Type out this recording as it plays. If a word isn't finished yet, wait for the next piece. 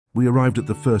We arrived at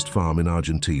the first farm in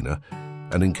Argentina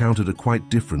and encountered a quite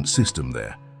different system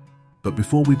there. But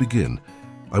before we begin,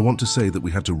 I want to say that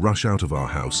we had to rush out of our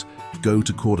house, go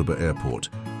to Cordoba airport,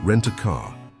 rent a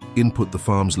car, input the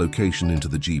farm's location into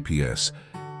the GPS,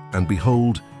 and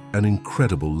behold an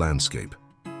incredible landscape.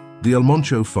 The El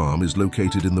Moncho farm is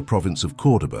located in the province of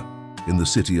Cordoba, in the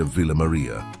city of Villa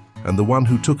Maria, and the one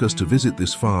who took us to visit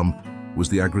this farm was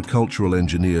the agricultural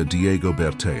engineer Diego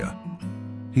Bertea.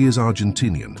 He is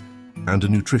Argentinian and a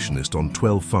nutritionist on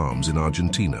 12 farms in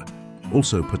Argentina,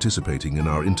 also participating in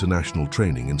our international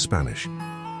training in Spanish.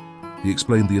 He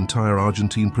explained the entire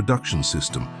Argentine production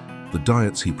system, the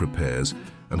diets he prepares,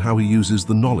 and how he uses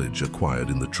the knowledge acquired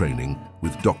in the training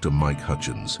with Dr. Mike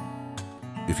Hutchins.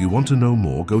 If you want to know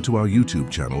more, go to our YouTube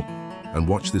channel and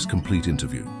watch this complete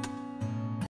interview.